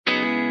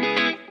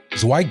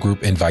Zweig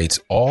Group invites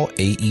all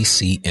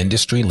AEC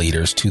industry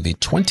leaders to the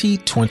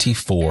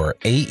 2024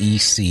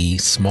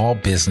 AEC Small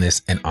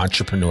Business and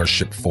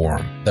Entrepreneurship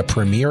Forum, the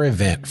premier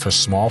event for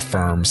small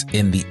firms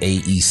in the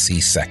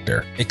AEC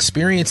sector.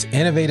 Experience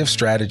innovative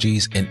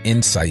strategies and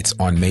insights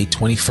on May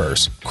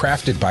 21st,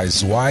 crafted by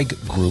Zweig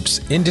Group's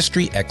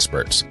industry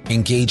experts.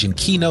 Engage in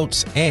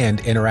keynotes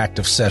and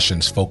interactive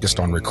sessions focused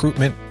on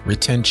recruitment,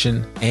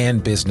 retention,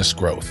 and business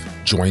growth.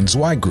 Join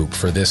Zweig Group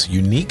for this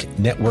unique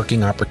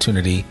networking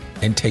opportunity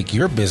and take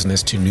your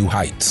business to new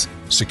heights.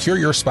 Secure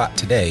your spot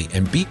today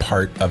and be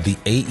part of the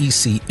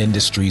AEC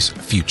industry's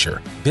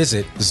future.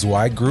 Visit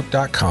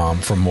zweiggroup.com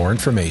for more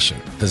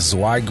information. The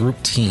Zweig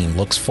Group team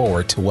looks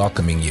forward to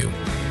welcoming you.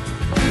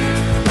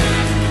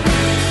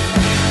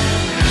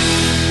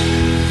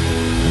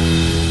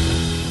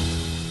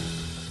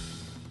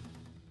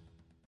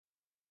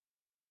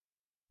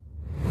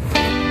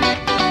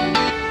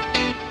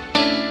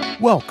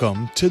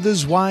 Welcome to the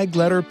Zweig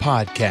Letter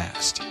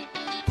Podcast,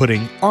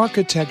 putting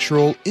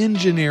architectural,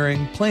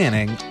 engineering,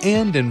 planning,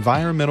 and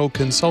environmental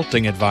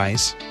consulting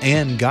advice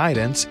and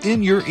guidance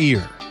in your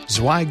ear.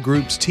 Zweig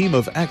Group's team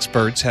of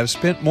experts have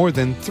spent more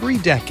than 3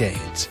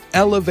 decades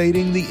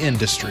elevating the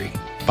industry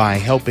by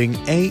helping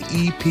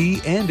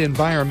AEP and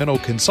environmental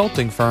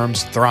consulting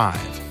firms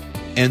thrive.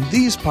 And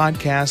these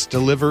podcasts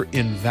deliver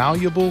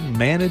invaluable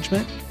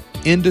management,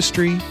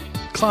 industry,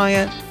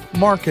 client,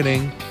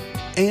 marketing,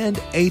 and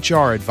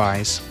HR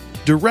advice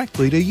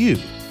directly to you,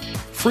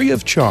 free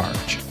of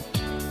charge.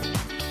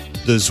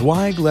 The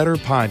Zweig Letter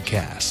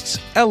Podcasts,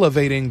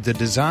 elevating the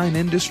design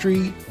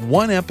industry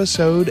one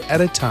episode at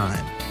a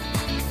time.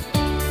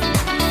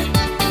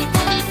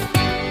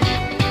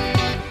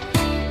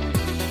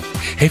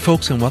 Hey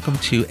folks, and welcome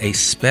to a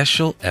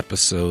special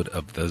episode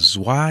of the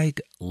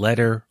Zweig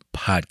Letter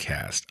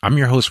Podcast. I'm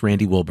your host,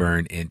 Randy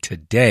Wilburn, and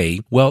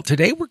today we're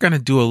going to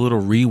do a little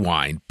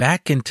rewind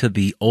back into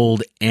the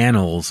old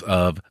annals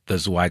of the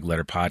Zweig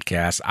Letter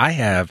Podcast. I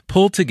have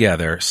pulled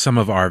together some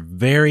of our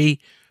very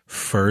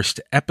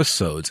first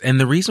episodes, and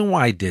the reason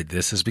why I did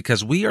this is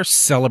because we are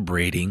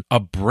celebrating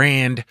a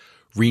brand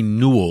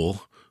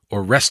renewal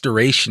or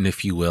restoration,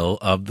 if you will,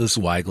 of the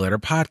Zweig Letter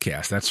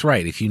Podcast. That's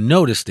right. If you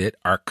noticed it,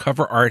 our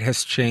cover art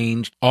has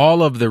changed.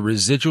 All of the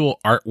residual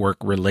artwork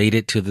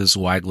related to the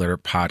Zweig Letter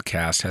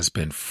Podcast has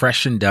been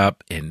freshened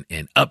up and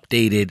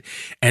updated,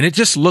 and it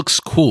just looks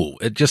cool.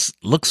 It just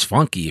looks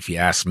funky, if you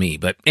ask me.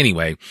 But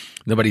anyway,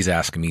 nobody's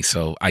asking me,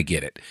 so I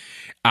get it.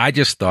 I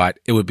just thought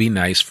it would be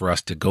nice for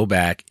us to go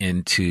back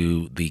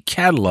into the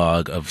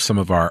catalog of some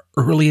of our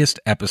earliest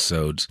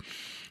episodes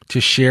to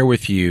share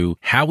with you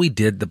how we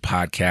did the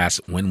podcast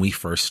when we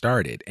first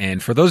started.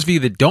 And for those of you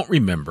that don't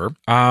remember,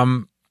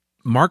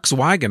 Mark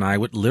Zweig and I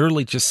would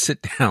literally just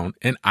sit down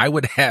and I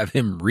would have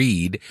him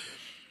read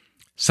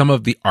some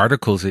of the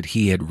articles that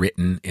he had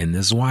written in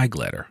the Zweig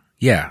Letter.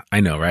 Yeah, I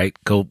know, right?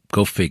 Go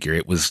figure.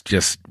 It was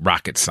just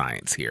rocket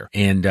science here.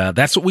 And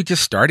that's what we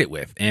just started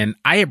with. And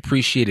I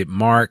appreciated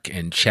Mark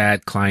and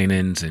Chad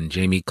Kleinens and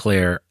Jamie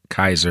Claire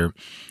Kaiser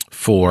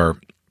for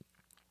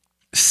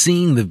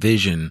seeing the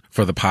vision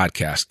for the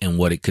podcast and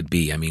what it could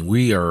be. I mean,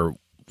 we are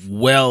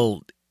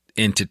well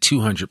into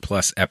 200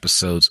 plus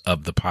episodes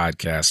of the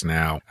podcast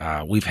now.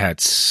 We've had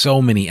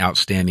so many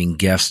outstanding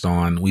guests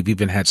on. We've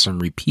even had some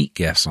repeat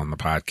guests on the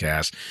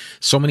podcast.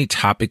 So many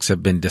topics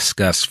have been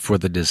discussed for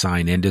the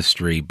design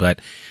industry,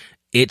 but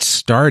it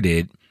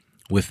started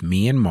with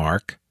me and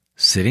Mark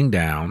sitting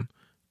down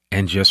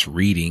and just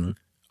reading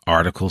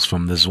articles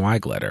from the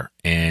Zweig Letter,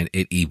 and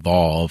it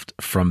evolved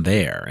from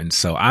there. And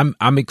so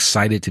I'm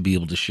excited to be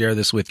able to share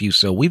this with you.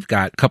 So we've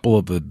got a couple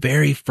of the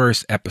very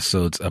first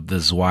episodes of the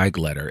Zweig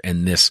Letter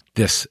in this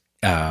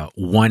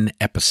one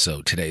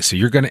episode today. So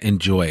you're going to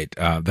enjoy it.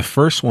 The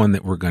first one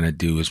that we're going to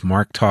do is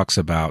Mark talks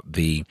about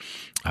the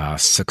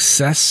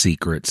success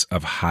secrets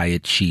of high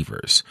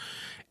achievers.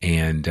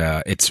 And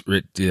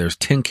there's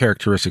 10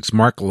 characteristics.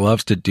 Mark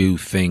loves to do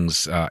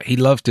things. He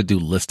loves to do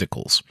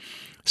listicles.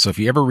 So if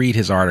you ever read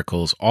his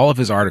articles, all of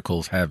his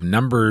articles have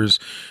numbers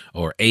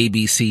or A,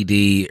 B, C,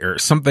 D or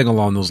something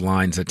along those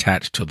lines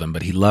attached to them,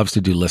 but he loves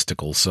to do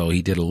listicles. So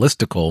he did a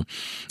listicle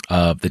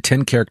of the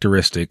 10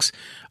 characteristics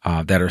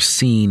that are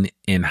seen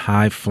in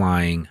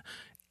high-flying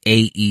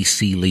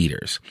AEC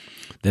leaders.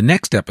 The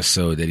next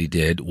episode that he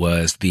did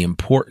was the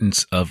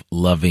importance of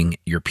loving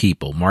your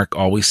people. Mark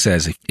always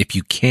says if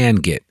you can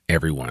get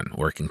everyone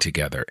working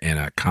together in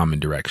a common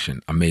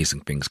direction,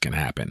 amazing things can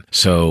happen.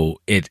 So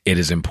it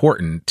is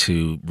important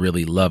to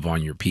really love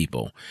on your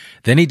people.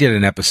 Then he did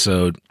an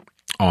episode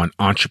on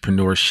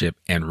entrepreneurship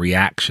and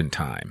reaction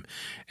time.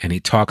 And he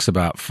talks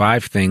about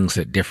 5 things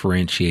that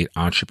differentiate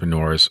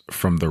entrepreneurs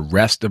from the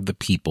rest of the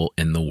people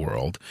in the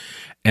world.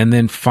 And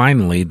then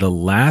finally, the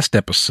last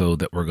episode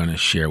that we're going to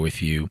share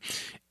with you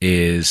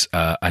is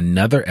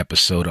another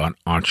episode on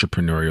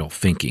entrepreneurial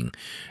thinking.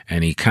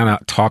 And he kind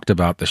of talked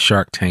about the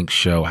Shark Tank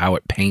show, how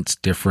it paints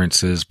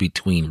differences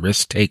between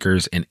risk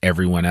takers and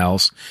everyone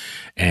else.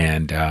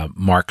 And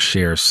Mark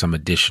shares some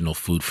additional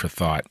food for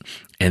thought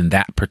in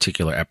that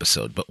particular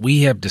episode. But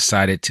we have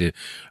decided to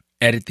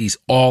edit these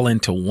all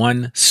into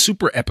one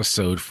super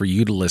episode for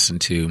you to listen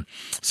to.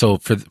 So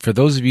for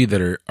those of you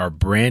that are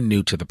brand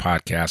new to the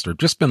podcast or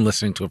just been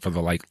listening to it for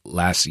the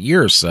last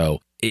year or so,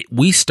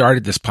 we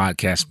started this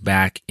podcast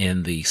back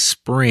in the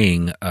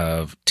spring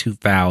of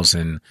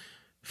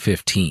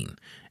 2015.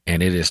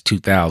 And it is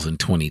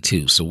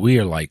 2022. So we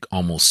are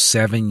almost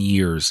 7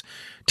 years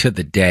to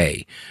the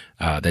day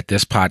that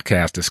this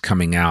podcast is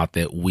coming out,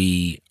 that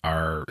we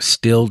are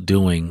still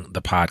doing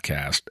the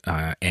podcast.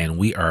 And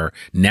we're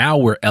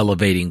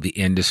elevating the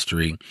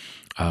industry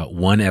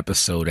one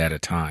episode at a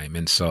time.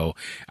 And so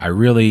I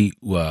really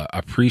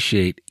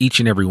appreciate each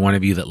and every one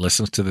of you that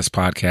listens to this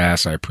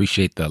podcast. I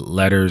appreciate the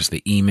letters,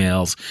 the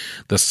emails,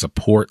 the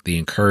support, the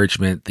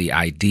encouragement, the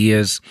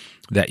ideas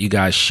that you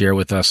guys share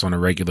with us on a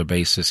regular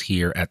basis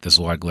here at the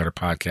Zweig Letter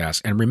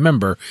Podcast. And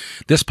remember,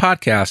 this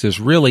podcast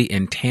is really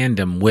in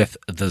tandem with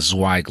the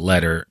Zweig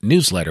Letter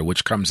newsletter,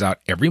 which comes out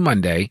every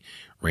Monday,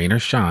 rain or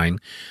shine.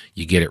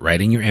 You get it right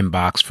in your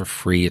inbox for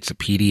free. It's a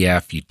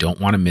PDF. You don't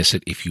want to miss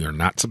it. If you are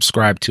not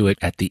subscribed to it,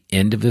 at the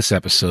end of this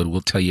episode, we'll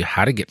tell you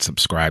how to get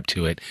subscribed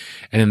to it.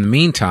 And in the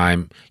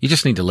meantime, you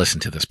just need to listen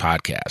to this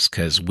podcast,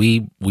 because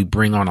we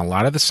bring on a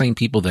lot of the same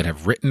people that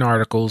have written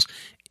articles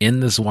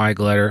in the Zweig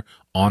Letter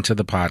onto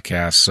the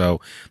podcast. So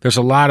there's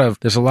a lot of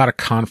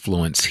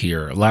confluence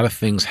here, a lot of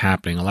things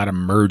happening, a lot of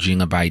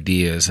merging of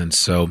ideas. And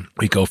so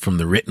we go from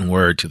the written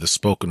word to the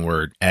spoken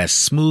word as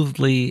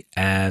smoothly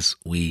as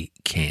we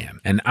can.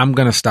 And I'm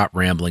going to stop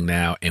rambling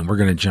now, and we're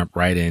going to jump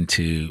right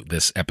into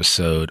this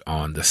episode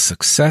on the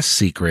success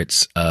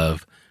secrets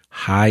of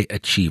high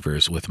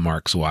achievers with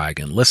Mark Zweig.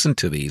 And listen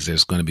to these.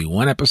 There's going to be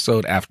one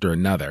episode after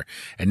another.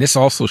 And this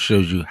also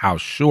shows you how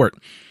short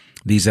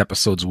these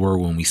episodes were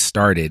when we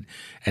started,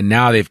 and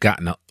now they've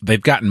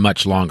gotten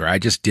much longer. I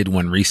just did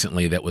one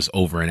recently that was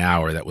over an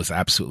hour. That was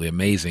absolutely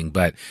amazing.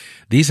 But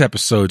these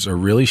episodes are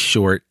really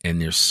short,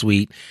 and they're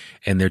sweet,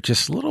 and they're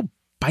just little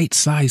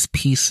bite-sized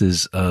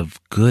pieces of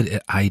good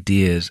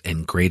ideas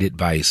and great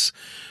advice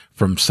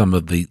from some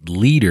of the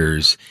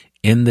leaders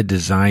in the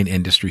design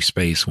industry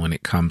space when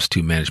it comes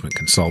to management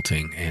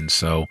consulting. And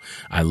so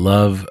I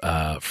love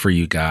for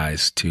you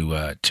guys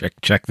to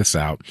check this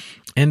out,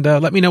 and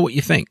let me know what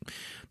you think.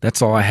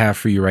 That's all I have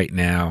for you right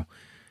now.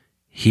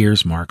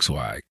 Here's Mark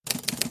Zweig.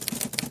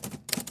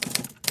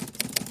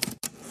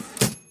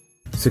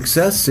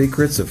 Success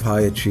Secrets of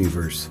High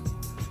Achievers.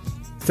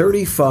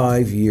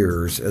 35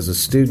 years as a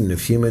student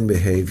of human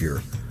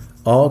behavior,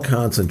 all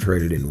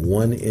concentrated in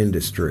one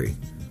industry,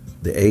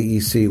 the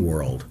AEC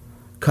world,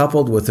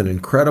 coupled with an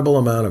incredible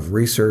amount of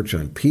research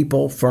on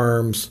people,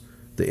 firms,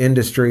 the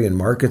industry, and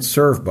markets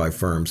served by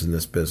firms in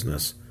this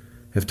business,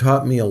 have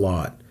taught me a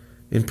lot.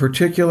 In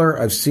particular,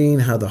 I've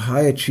seen how the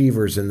high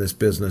achievers in this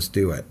business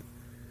do it.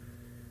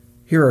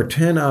 Here are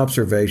 10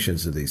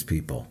 observations of these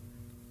people.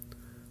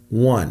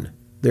 1.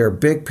 They're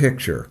big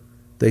picture.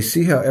 They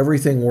see how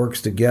everything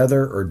works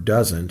together or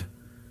doesn't,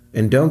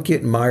 and don't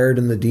get mired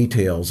in the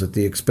details at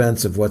the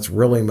expense of what's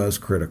really most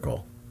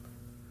critical.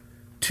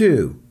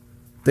 2.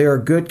 They are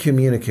good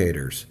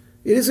communicators.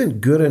 It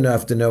isn't good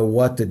enough to know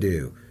what to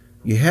do.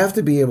 You have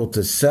to be able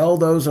to sell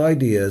those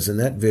ideas and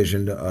that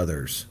vision to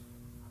others.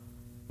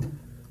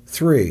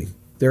 3.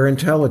 They're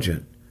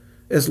intelligent.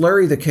 As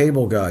Larry the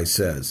Cable Guy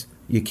says,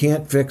 you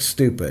can't fix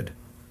stupid.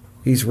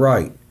 He's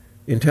right.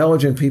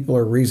 Intelligent people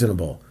are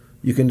reasonable.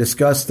 You can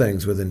discuss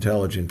things with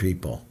intelligent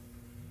people.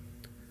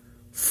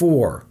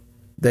 4.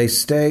 They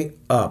stay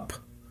up.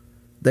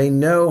 They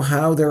know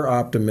how their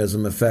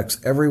optimism affects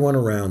everyone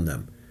around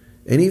them.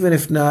 And even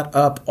if not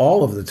up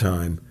all of the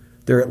time,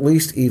 they're at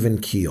least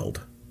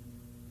even-keeled.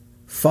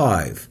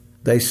 5.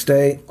 They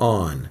stay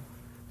on.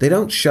 They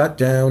don't shut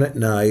down at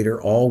night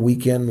or all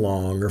weekend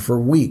long or for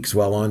weeks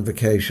while on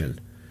vacation.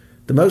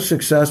 The most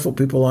successful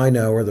people I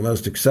know are the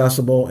most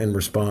accessible and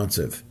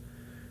responsive.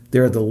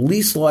 They're the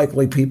least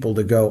likely people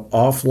to go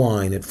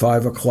offline at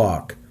 5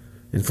 o'clock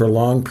and for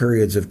long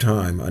periods of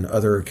time on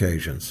other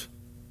occasions.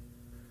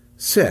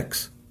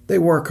 6. They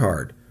work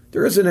hard.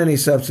 There isn't any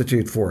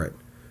substitute for it.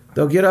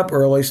 They'll get up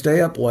early,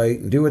 stay up late,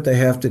 and do what they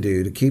have to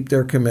do to keep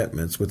their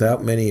commitments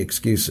without many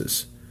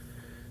excuses.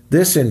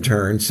 This, in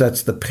turn,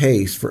 sets the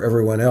pace for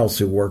everyone else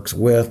who works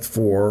with,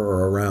 for,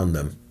 or around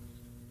them.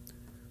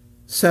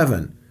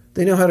 7.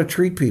 They know how to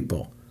treat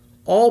people.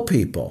 All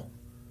people.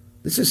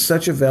 This is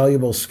such a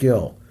valuable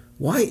skill.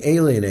 Why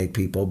alienate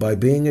people by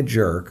being a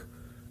jerk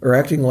or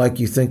acting like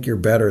you think you're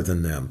better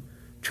than them?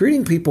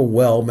 Treating people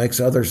well makes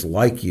others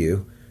like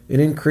you and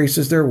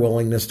increases their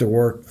willingness to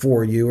work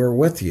for you or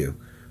with you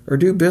or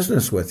do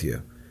business with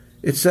you.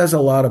 It says a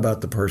lot about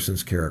the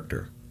person's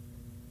character.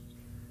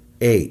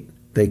 8.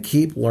 They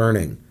keep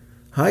learning.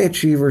 High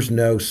achievers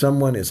know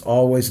someone is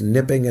always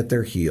nipping at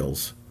their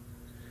heels.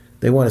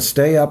 They want to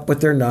stay up with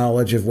their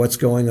knowledge of what's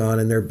going on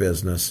in their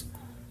business,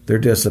 their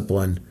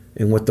discipline,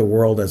 and with the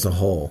world as a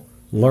whole.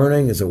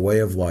 Learning is a way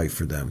of life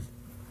for them.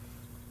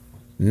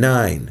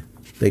 9.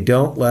 They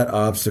don't let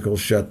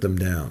obstacles shut them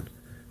down.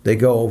 They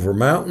go over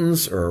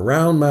mountains or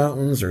around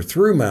mountains or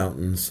through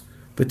mountains,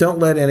 but don't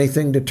let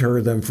anything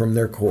deter them from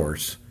their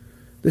course.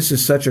 This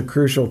is such a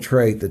crucial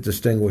trait that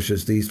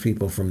distinguishes these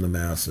people from the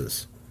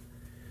masses.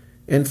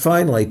 And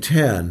finally,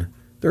 10,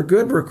 they're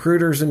good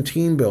recruiters and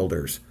team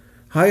builders.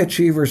 High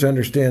achievers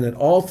understand that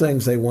all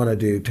things they want to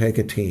do take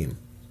a team.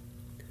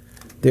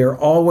 They are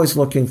always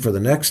looking for the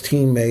next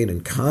teammate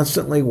and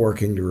constantly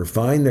working to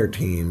refine their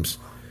teams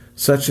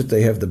such that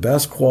they have the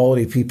best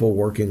quality people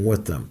working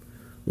with them.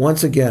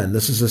 Once again,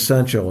 this is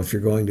essential if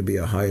you're going to be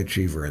a high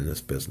achiever in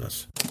this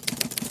business.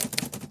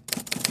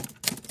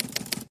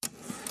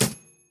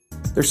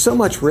 There's so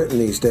much written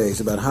these days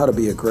about how to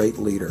be a great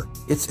leader.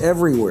 It's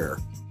everywhere.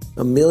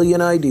 A million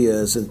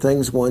ideas and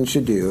things one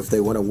should do if they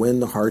want to win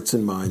the hearts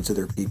and minds of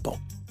their people.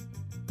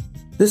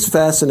 This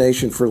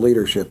fascination for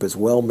leadership is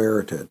well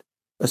merited,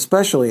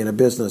 especially in a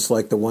business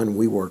like the one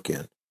we work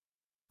in.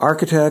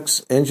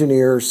 Architects,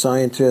 engineers,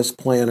 scientists,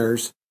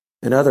 planners,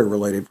 and other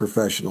related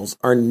professionals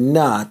are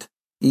not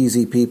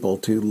easy people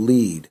to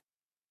lead.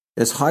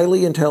 As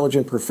highly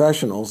intelligent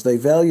professionals, they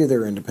value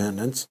their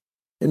independence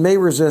and may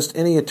resist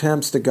any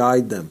attempts to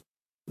guide them,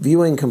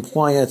 viewing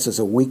compliance as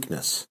a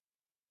weakness.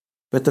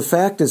 But the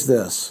fact is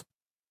this: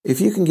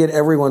 if you can get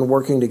everyone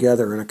working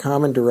together in a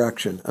common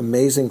direction,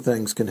 amazing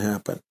things can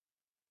happen.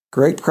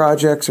 Great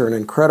projects are an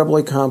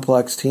incredibly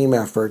complex team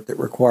effort that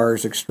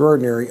requires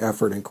extraordinary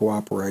effort and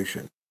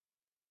cooperation.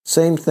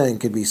 Same thing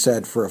could be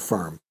said for a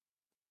firm.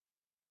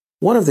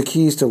 One of the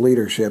keys to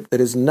leadership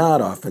that is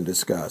not often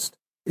discussed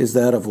is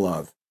that of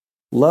love.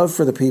 Love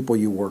for the people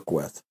you work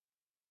with.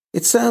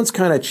 It sounds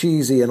kind of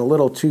cheesy and a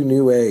little too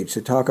new age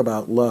to talk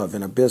about love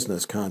in a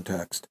business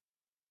context.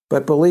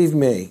 But believe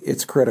me,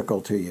 it's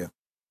critical to you.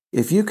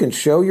 If you can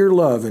show your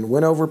love and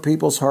win over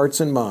people's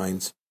hearts and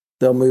minds,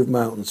 they'll move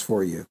mountains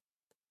for you.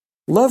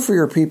 Love for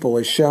your people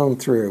is shown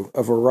through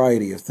a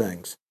variety of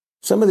things.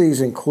 Some of these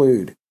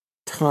include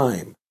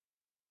time.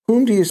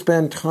 Whom do you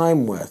spend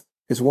time with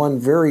is one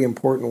very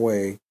important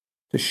way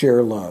to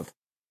share love.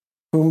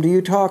 Whom do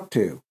you talk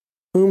to?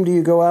 Whom do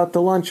you go out to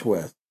lunch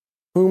with?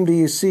 Whom do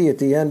you see at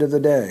the end of the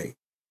day?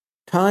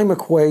 Time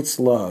equates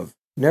love.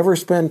 Never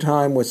spend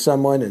time with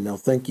someone and they'll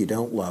think you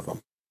don't love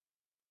them.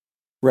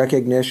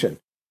 Recognition.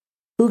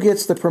 Who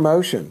gets the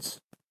promotions?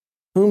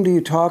 Whom do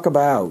you talk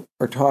about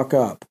or talk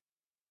up?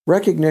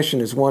 Recognition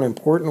is one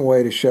important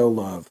way to show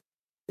love.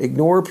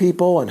 Ignore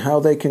people and how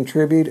they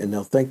contribute and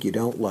they'll think you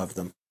don't love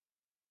them.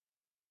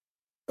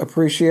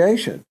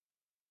 Appreciation.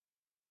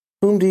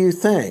 Whom do you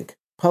thank?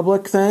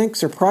 Public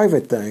thanks or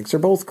private thanks are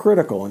both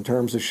critical in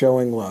terms of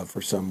showing love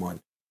for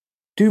someone.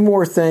 Do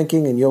more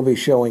thanking and you'll be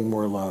showing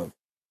more love.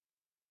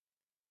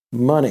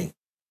 Money.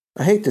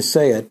 I hate to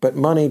say it, but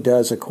money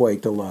does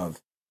equate to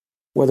love,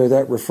 whether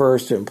that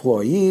refers to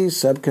employees,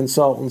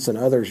 subconsultants, and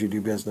others you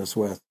do business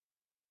with.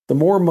 The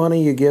more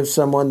money you give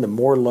someone, the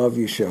more love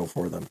you show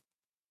for them.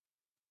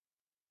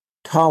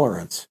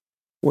 Tolerance.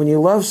 When you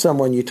love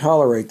someone, you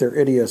tolerate their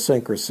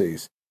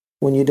idiosyncrasies.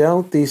 When you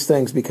don't, these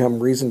things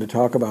become reason to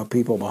talk about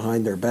people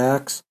behind their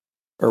backs,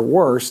 or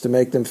worse, to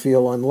make them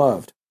feel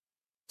unloved.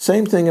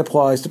 Same thing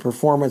applies to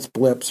performance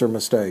blips or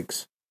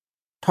mistakes.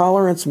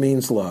 Tolerance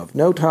means love.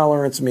 No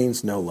tolerance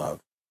means no love.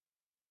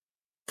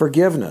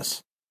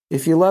 Forgiveness.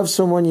 If you love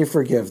someone, you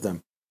forgive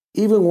them,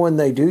 even when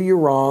they do you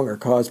wrong or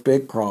cause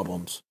big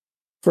problems.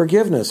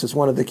 Forgiveness is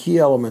one of the key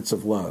elements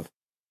of love.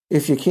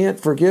 If you can't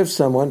forgive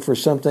someone for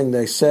something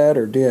they said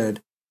or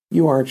did,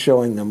 you aren't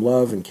showing them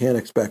love and can't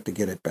expect to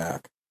get it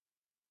back.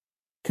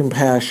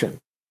 Compassion.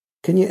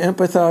 Can you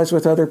empathize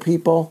with other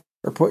people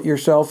or put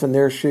yourself in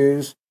their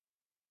shoes?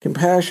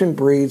 Compassion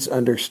breeds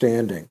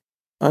understanding.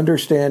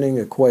 Understanding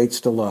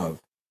equates to love.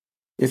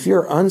 If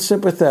you're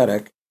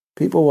unsympathetic,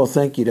 people will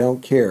think you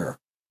don't care,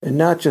 and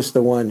not just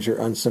the ones you're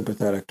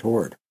unsympathetic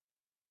toward.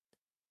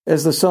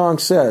 As the song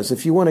says,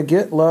 if you want to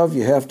get love,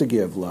 you have to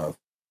give love.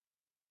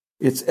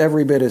 It's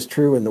every bit as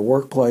true in the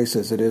workplace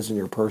as it is in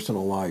your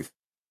personal life.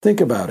 Think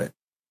about it.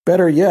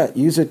 Better yet,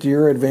 use it to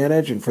your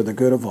advantage and for the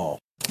good of all.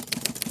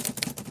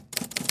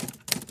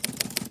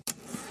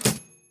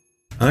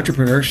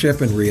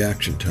 Entrepreneurship and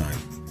reaction time.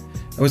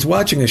 I was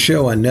watching a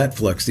show on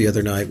Netflix the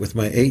other night with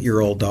my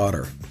 8-year-old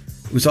daughter.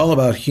 It was all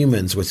about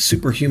humans with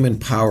superhuman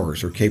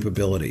powers or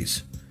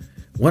capabilities.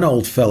 One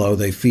old fellow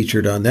they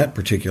featured on that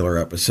particular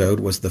episode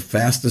was the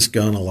fastest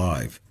gun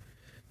alive.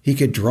 He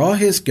could draw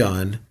his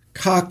gun,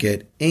 cock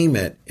it, aim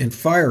it, and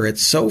fire it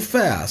so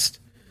fast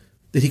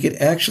that he could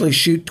actually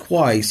shoot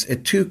twice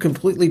at 2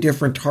 completely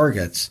different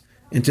targets,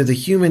 and to the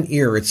human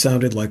ear it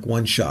sounded like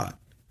one shot.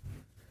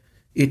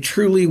 It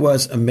truly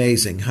was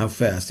amazing how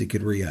fast he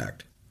could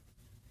react.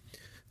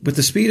 With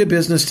the speed of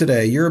business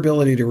today, your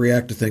ability to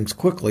react to things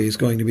quickly is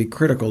going to be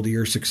critical to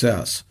your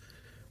success.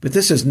 But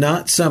this is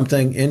not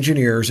something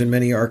engineers and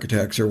many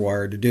architects are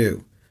wired to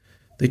do.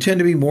 They tend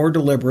to be more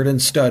deliberate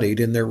and studied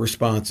in their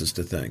responses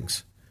to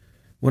things.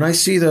 When I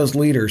see those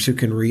leaders who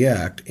can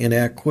react and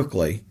act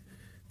quickly,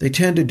 they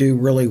tend to do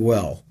really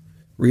well.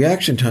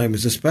 Reaction time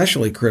is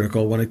especially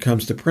critical when it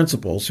comes to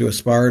principals who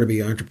aspire to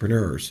be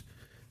entrepreneurs.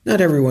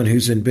 Not everyone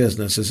who's in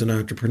business is an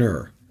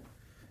entrepreneur.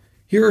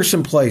 Here are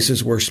some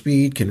places where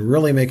speed can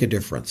really make a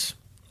difference.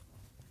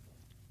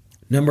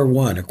 Number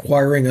 1,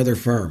 acquiring other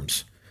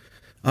firms.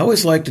 I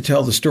always like to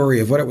tell the story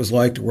of what it was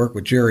like to work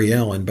with Jerry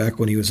Allen back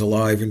when he was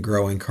alive and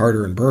growing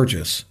Carter and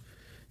Burgess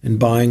and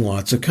buying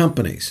lots of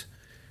companies.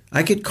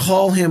 I could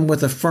call him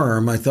with a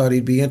firm I thought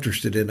he'd be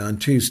interested in on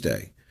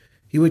Tuesday.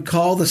 He would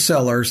call the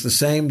sellers the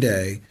same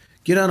day,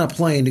 get on a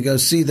plane to go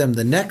see them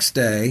the next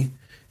day,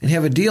 and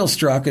have a deal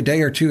struck a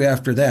day or two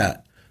after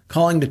that,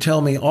 calling to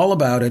tell me all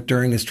about it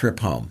during his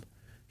trip home.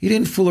 He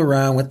didn't fool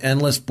around with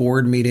endless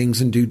board meetings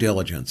and due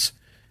diligence.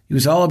 He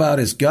was all about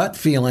his gut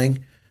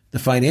feeling, the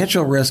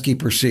financial risk he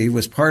perceived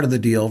was part of the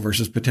deal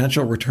versus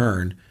potential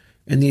return,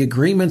 and the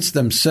agreements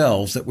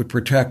themselves that would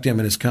protect him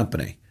and his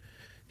company.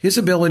 His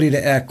ability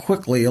to act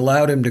quickly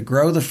allowed him to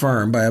grow the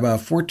firm by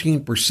about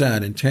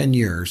 14% in 10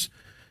 years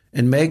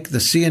and make the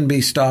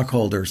C&B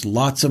stockholders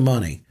lots of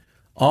money,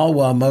 all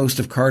while most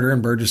of Carter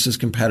and Burgess's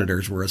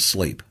competitors were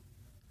asleep.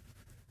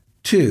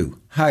 2.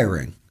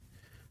 Hiring.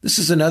 This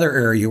is another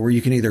area where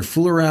you can either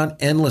fool around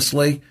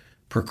endlessly,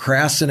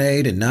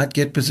 procrastinate and not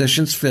get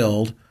positions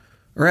filled,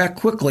 or act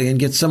quickly and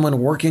get someone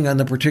working on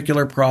the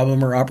particular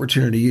problem or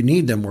opportunity you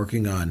need them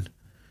working on.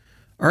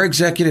 Our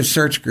executive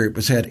search group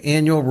has had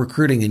annual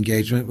recruiting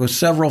engagement with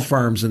several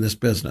firms in this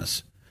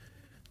business.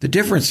 The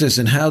differences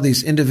in how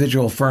these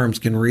individual firms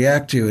can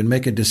react to and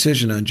make a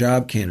decision on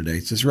job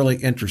candidates is really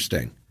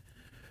interesting.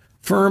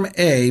 Firm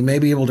A may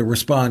be able to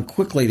respond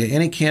quickly to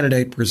any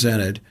candidate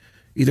presented,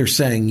 either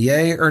saying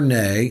yay or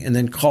nay, and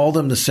then call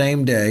them the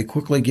same day,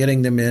 quickly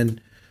getting them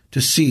in to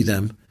see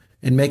them,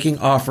 and making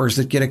offers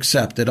that get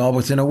accepted all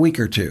within a week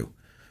or two.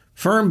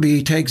 Firm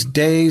B takes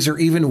days or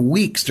even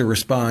weeks to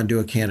respond to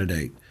a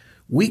candidate,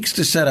 weeks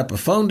to set up a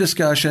phone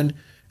discussion,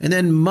 and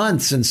then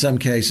months in some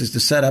cases to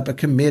set up a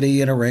committee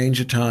and arrange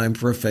a time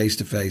for a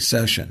face-to-face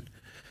session.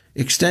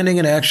 Extending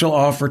an actual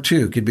offer,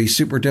 too, could be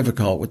super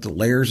difficult with the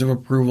layers of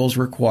approvals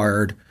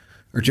required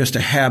or just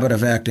a habit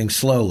of acting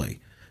slowly.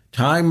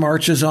 Time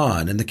marches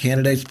on, and the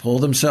candidates pull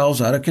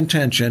themselves out of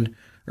contention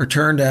or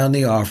turn down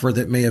the offer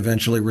that may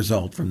eventually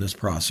result from this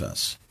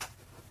process.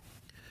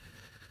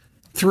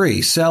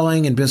 3.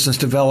 Selling and business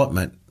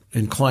development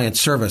and client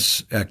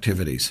service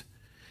activities.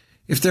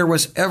 If there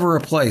was ever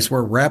a place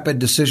where rapid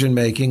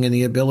decision-making and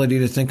the ability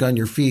to think on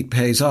your feet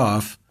pays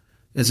off,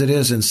 as it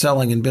is in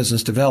selling and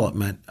business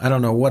development, I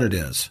don't know what it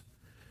is.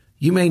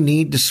 You may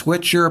need to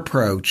switch your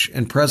approach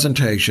and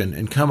presentation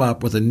and come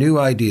up with a new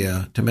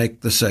idea to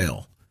make the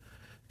sale.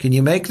 Can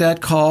you make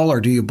that call, or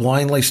do you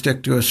blindly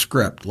stick to a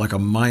script like a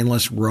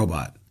mindless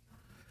robot?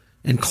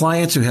 And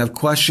clients who have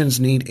questions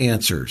need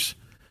answers.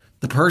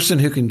 The person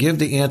who can give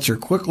the answer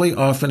quickly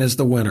often is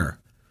the winner.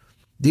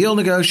 Deal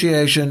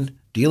negotiation,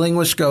 dealing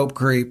with scope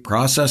creep,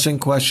 processing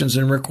questions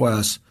and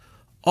requests,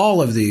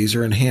 all of these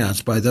are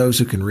enhanced by those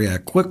who can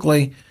react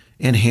quickly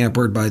and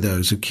hampered by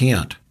those who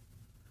can't.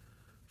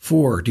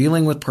 4.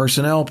 Dealing with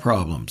personnel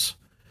problems.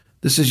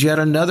 This is yet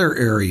another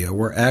area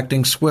where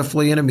acting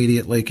swiftly and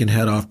immediately can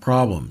head off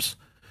problems,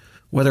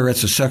 whether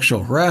it's a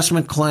sexual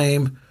harassment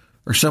claim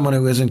or someone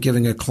who isn't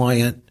giving a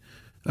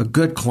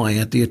good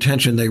client, the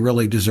attention they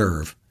really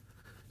deserve.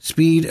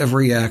 Speed of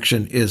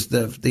reaction is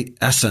the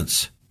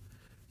essence.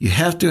 You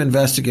have to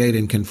investigate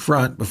and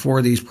confront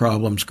before these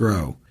problems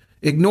grow.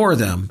 Ignore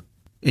them,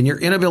 and your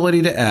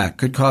inability to act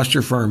could cost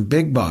your firm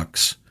big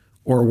bucks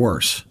or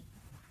worse.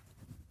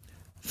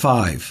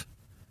 5.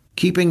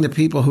 Keeping the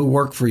people who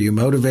work for you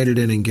motivated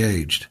and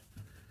engaged.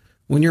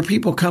 When your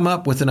people come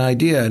up with an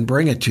idea and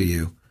bring it to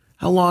you,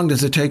 how long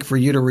does it take for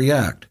you to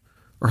react?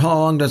 Or how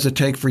long does it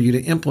take for you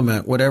to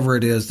implement whatever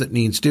it is that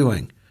needs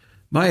doing?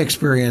 My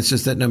experience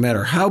is that no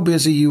matter how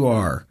busy you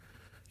are,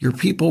 your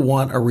people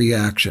want a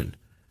reaction.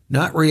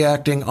 Not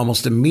reacting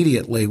almost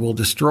immediately will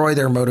destroy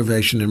their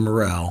motivation and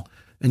morale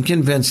and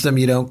convince them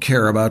you don't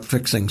care about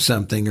fixing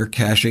something or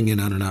cashing in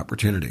on an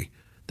opportunity.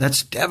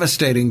 That's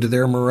devastating to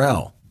their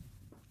morale.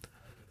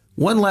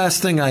 One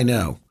last thing I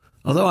know.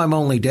 Although I'm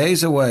only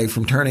days away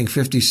from turning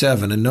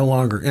 57 and no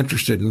longer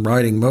interested in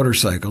riding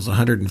motorcycles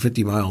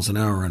 150 miles an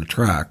hour on a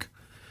track,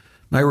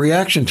 my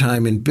reaction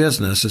time in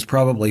business is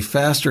probably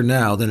faster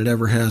now than it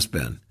ever has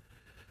been.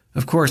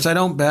 Of course, I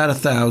don't bat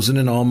 1,000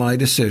 in all my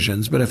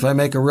decisions, but if I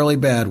make a really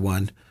bad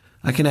one,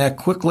 I can act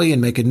quickly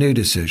and make a new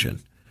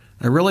decision.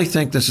 I really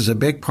think this is a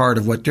big part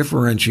of what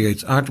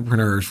differentiates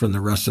entrepreneurs from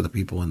the rest of the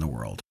people in the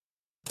world.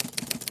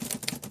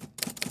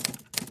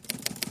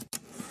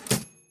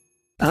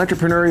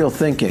 Entrepreneurial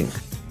thinking.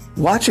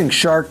 Watching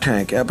Shark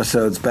Tank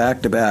episodes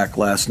back-to-back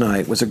last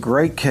night was a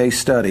great case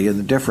study in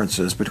the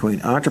differences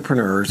between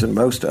entrepreneurs and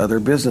most other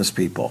business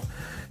people.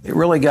 It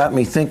really got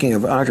me thinking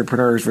of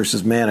entrepreneurs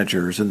versus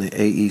managers in the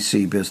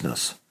AEC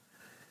business.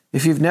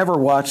 If you've never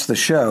watched the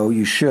show,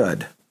 you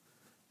should.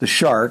 The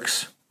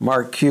Sharks,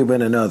 Mark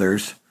Cuban and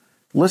others,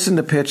 listen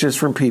to pitches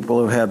from people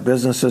who have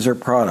businesses or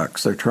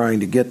products they're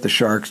trying to get the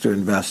Sharks to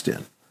invest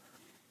in.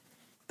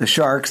 The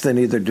Sharks then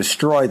either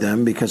destroy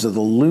them because of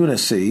the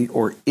lunacy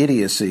or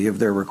idiocy of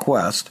their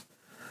request,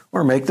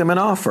 or make them an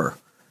offer,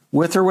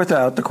 with or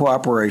without the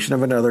cooperation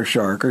of another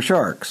shark or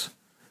sharks.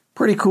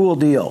 Pretty cool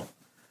deal.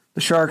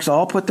 The Sharks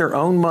all put their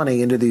own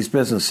money into these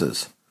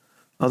businesses.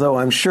 Although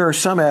I'm sure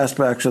some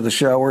aspects of the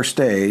show are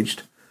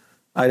staged,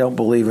 I don't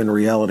believe in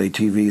reality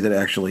TV that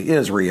actually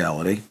is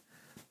reality.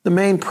 The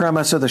main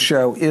premise of the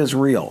show is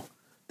real.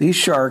 These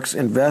sharks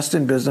invest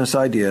in business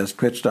ideas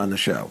pitched on the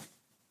show.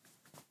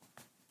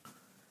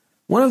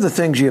 One of the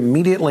things you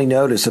immediately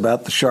notice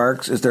about the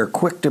sharks is they're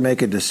quick to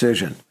make a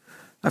decision.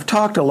 I've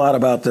talked a lot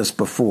about this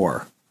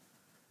before.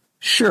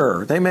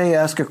 Sure, they may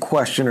ask a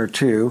question or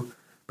two,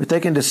 but they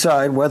can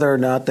decide whether or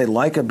not they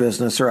like a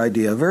business or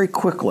idea very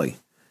quickly.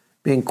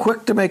 Being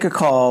quick to make a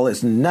call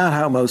is not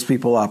how most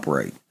people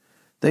operate.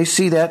 They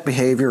see that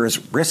behavior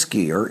as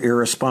risky or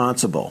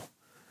irresponsible.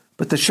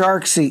 But the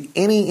sharks see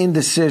any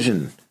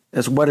indecision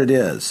as what it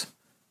is,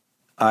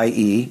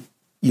 i.e.,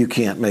 you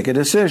can't make a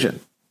decision,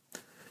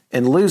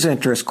 and lose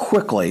interest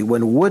quickly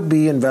when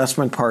would-be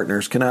investment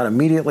partners cannot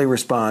immediately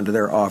respond to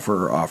their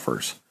offer or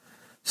offers.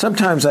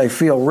 Sometimes I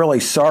feel really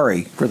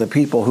sorry for the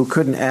people who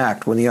couldn't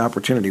act when the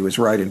opportunity was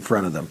right in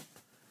front of them.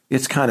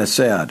 It's kind of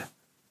sad.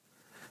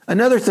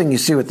 Another thing you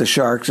see with the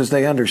sharks is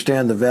they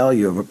understand the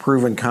value of a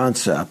proven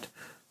concept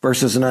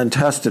versus an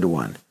untested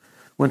one.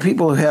 When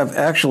people who have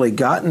actually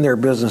gotten their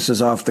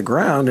businesses off the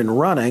ground and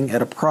running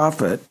at a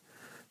profit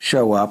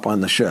show up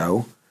on the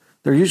show,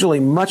 they're usually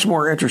much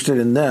more interested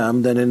in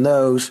them than in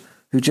those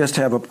who just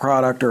have a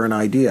product or an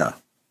idea.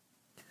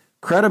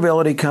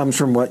 Credibility comes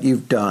from what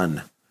you've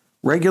done.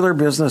 Regular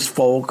business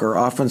folk are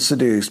often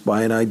seduced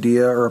by an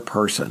idea or a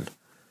person.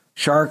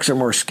 Sharks are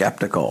more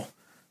skeptical.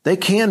 They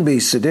can be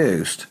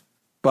seduced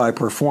by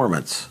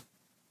performance.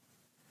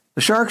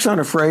 The sharks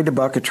aren't afraid to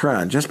buck a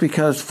trend. Just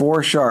because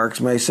 4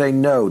 sharks may say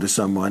no to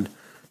someone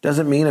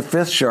doesn't mean a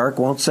 5th shark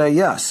won't say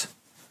yes.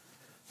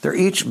 They're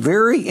each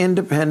very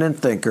independent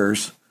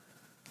thinkers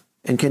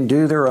and can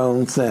do their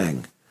own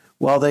thing.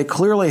 While they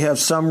clearly have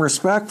some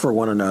respect for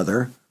one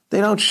another, they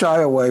don't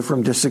shy away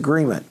from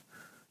disagreement,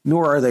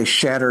 nor are they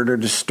shattered or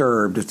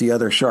disturbed if the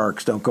other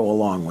sharks don't go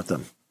along with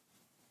them.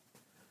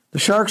 The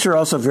sharks are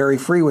also very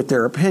free with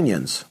their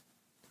opinions.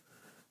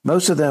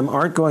 Most of them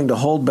aren't going to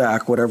hold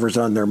back whatever's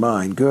on their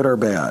mind, good or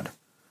bad.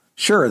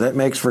 Sure, that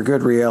makes for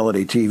good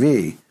reality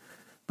TV,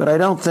 but I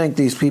don't think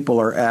these people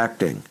are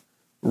acting.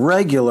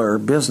 Regular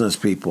business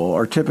people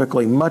are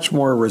typically much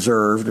more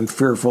reserved and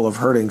fearful of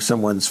hurting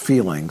someone's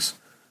feelings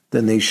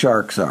than these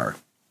sharks are.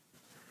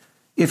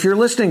 If you're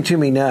listening to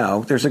me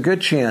now, there's a good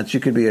chance you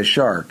could be a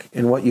shark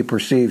in what you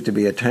perceive to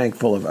be a tank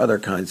full of other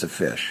kinds of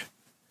fish.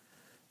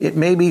 It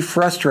may be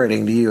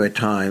frustrating to you at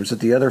times that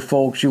the other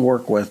folks you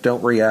work with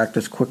don't react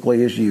as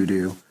quickly as you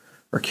do,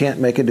 or can't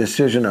make a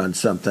decision on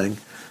something,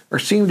 or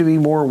seem to be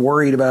more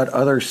worried about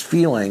others'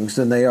 feelings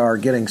than they are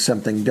getting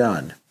something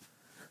done.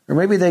 Or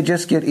maybe they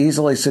just get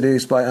easily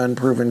seduced by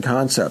unproven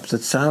concepts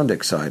that sound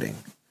exciting.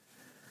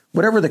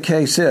 Whatever the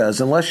case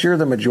is, unless you're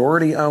the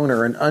majority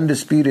owner and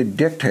undisputed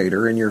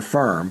dictator in your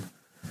firm,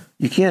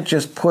 you can't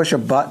just push a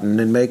button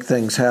and make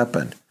things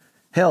happen.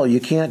 Hell, you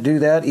can't do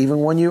that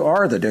even when you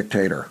are the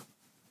dictator.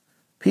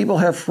 People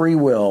have free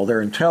will,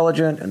 they're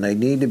intelligent, and they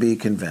need to be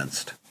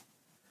convinced.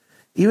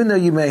 Even though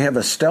you may have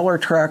a stellar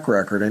track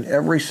record in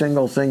every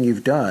single thing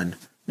you've done,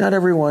 not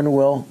everyone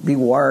will be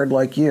wired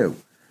like you.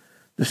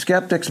 The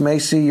skeptics may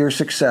see your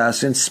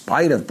success, in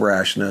spite of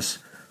brashness,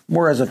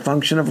 more as a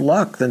function of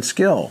luck than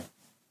skill.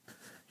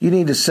 You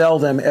need to sell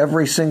them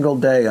every single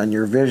day on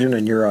your vision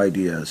and your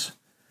ideas.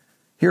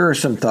 Here are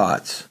some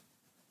thoughts.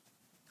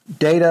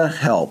 Data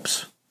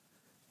helps.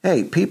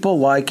 Hey, people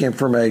like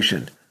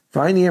information.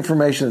 Find the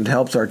information that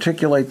helps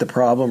articulate the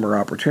problem or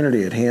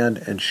opportunity at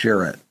hand and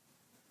share it.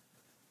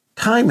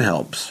 Time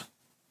helps.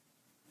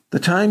 The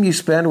time you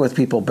spend with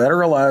people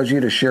better allows you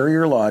to share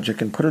your logic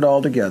and put it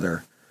all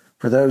together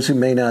for those who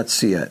may not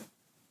see it.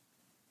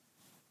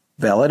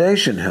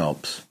 Validation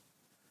helps.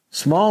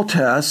 Small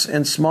tests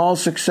and small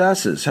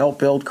successes help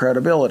build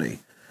credibility.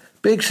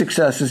 Big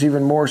successes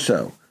even more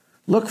so.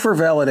 Look for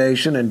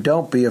validation and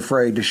don't be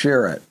afraid to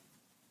share it.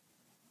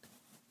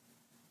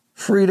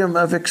 Freedom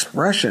of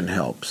expression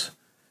helps.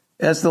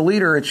 As the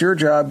leader, it's your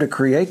job to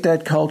create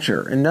that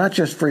culture, and not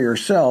just for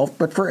yourself,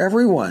 but for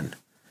everyone.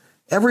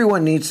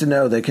 Everyone needs to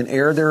know they can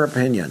air their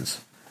opinions.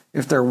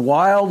 If they're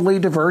wildly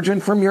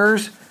divergent from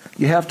yours,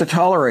 you have to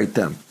tolerate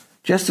them,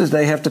 just as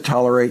they have to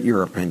tolerate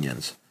your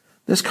opinions.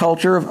 This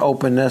culture of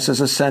openness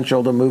is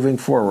essential to moving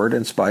forward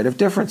in spite of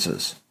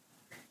differences.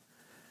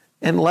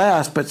 And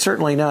last, but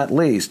certainly not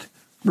least,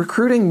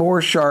 recruiting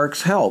more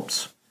sharks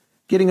helps.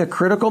 Getting a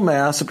critical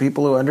mass of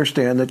people who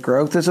understand that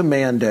growth is a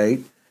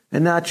mandate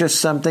and not just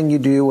something you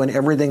do when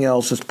everything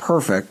else is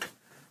perfect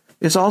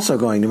is also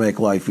going to make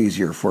life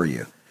easier for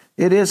you.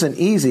 It isn't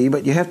easy,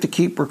 but you have to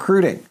keep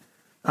recruiting.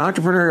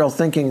 Entrepreneurial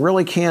thinking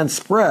really can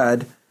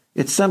spread.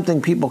 It's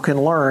something people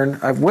can learn.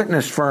 I've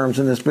witnessed firms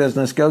in this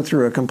business go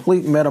through a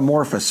complete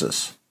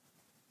metamorphosis.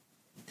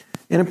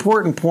 An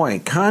important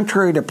point,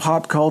 contrary to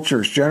pop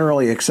culture's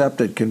generally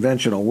accepted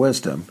conventional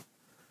wisdom,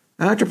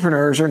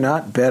 entrepreneurs are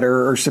not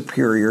better or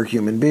superior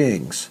human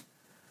beings.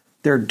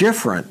 They're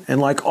different, and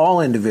like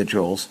all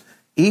individuals,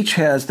 each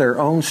has their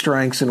own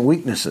strengths and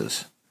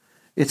weaknesses.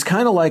 It's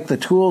kind of like the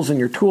tools in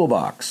your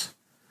toolbox.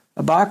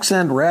 A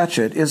box-end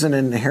ratchet isn't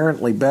an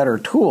inherently better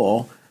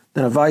tool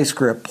than a vice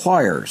grip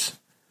pliers.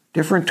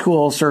 Different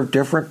tools serve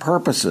different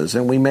purposes,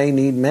 and we may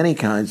need many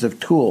kinds of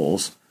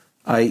tools,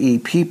 i.e.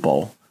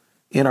 people,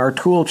 in our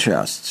tool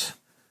chests.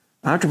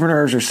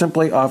 Entrepreneurs are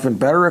simply often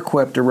better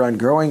equipped to run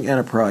growing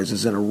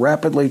enterprises in a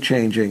rapidly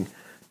changing,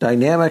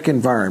 dynamic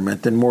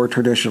environment than more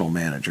traditional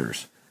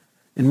managers.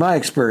 In my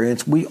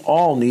experience, we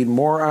all need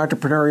more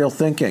entrepreneurial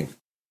thinking.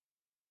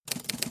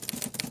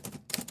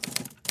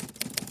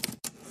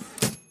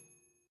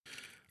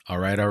 All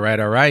right.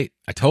 I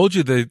told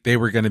you that they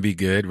were going to be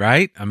good,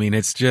 right? I mean,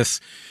 it's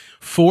just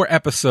 4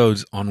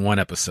 episodes on 1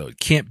 episode.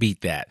 Can't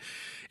beat that.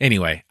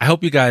 Anyway, I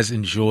hope you guys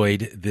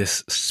enjoyed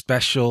this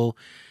special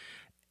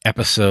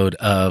episode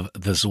of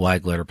the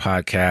Zweig Letter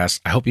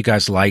Podcast. I hope you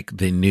guys like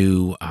the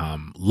new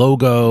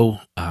logo,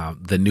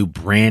 the new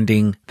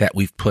branding that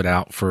we've put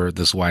out for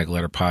the Zweig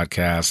Letter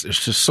Podcast. There's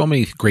just so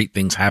many great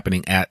things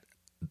happening at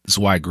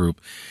Zweig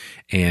Group,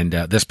 and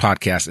this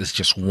podcast is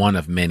just one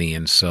of many.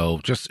 And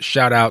so just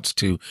shout outs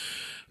to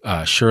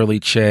Shirley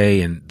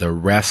Che and the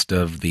rest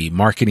of the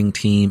marketing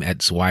team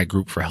at Zweig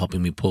Group for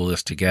helping me pull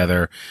this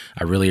together.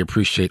 I really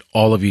appreciate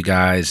all of you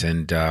guys,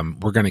 and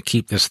we're going to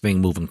keep this thing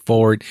moving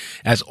forward.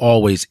 As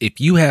always, if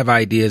you have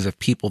ideas of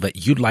people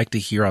that you'd like to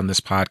hear on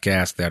this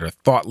podcast that are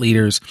thought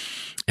leaders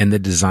in the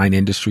design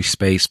industry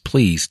space,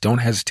 please don't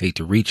hesitate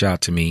to reach out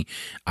to me.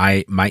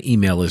 My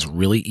email is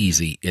really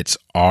easy. It's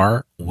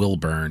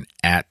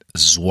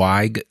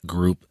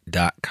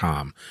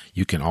rwilburn@zweiggroup.com.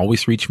 You can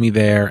always reach me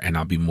there, and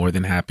I'll be more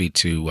than happy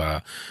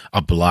to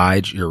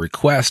oblige your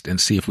request and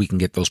see if we can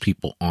get those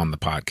people on the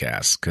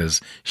podcast,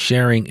 because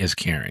sharing is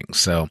caring.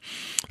 So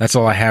that's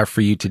all I have for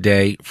you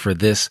today for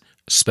this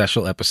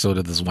special episode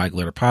of the Zweig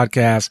Letter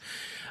Podcast.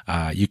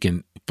 You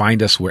can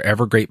find us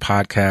wherever great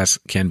podcasts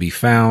can be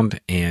found,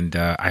 and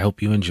I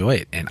hope you enjoy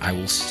it. And I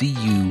will see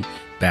you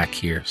back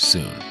here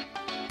soon.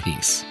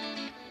 Peace.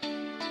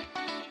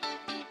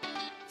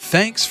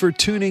 Thanks for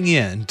tuning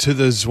in to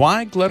the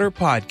Zweig Letter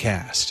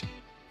Podcast.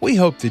 We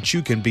hope that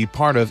you can be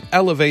part of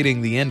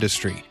elevating the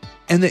industry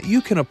and that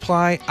you can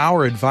apply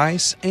our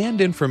advice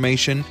and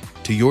information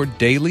to your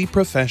daily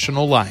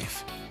professional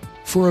life.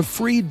 For a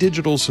free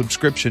digital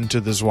subscription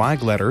to the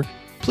Zweig Letter,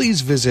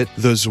 please visit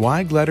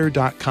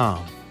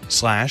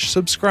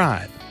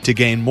thezweigletter.com/subscribe to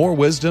gain more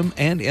wisdom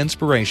and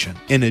inspiration,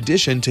 in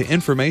addition to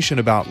information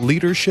about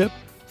leadership,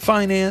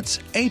 finance,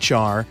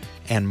 HR,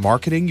 and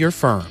marketing your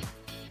firm.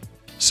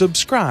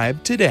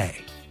 Subscribe today.